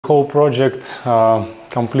whole project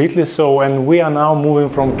completely. And we are now moving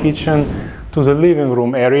from kitchen to the living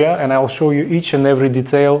room area, and I'll show you each and every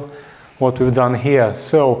detail what we've done here.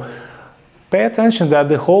 So pay attention that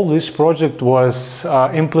this project was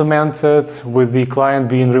implemented with the client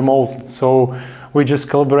being remote. So we just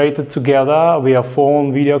collaborated together via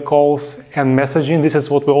phone, video calls and messaging. This is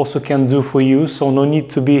what we also can do for you, so no need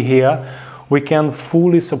to be here. We can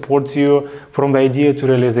fully support you from the idea to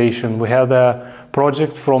realization. We had a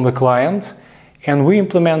project from the client and we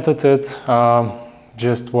implemented it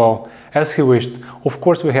as he wished. Of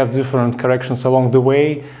course, we have different corrections along the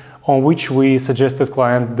way on which we suggested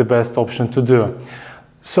client the best option to do.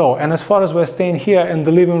 And as far as we're staying here in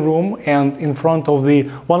the living room and in front of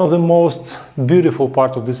one of the most beautiful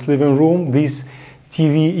part of this living room, this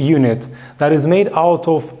TV unit that is made out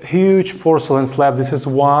of huge porcelain slab. This is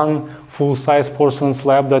one full-size porcelain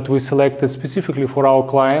slab that we selected specifically for our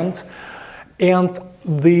client. And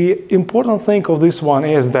the important thing of this one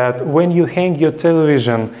is that when you hang your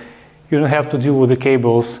television, you don't have to deal with the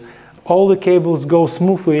cables. All the cables go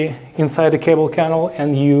smoothly inside the cable canal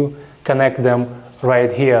and you connect them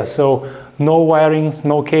right here. So no wirings,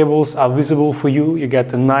 no cables are visible for you. You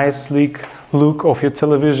get a nice sleek look of your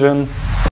television.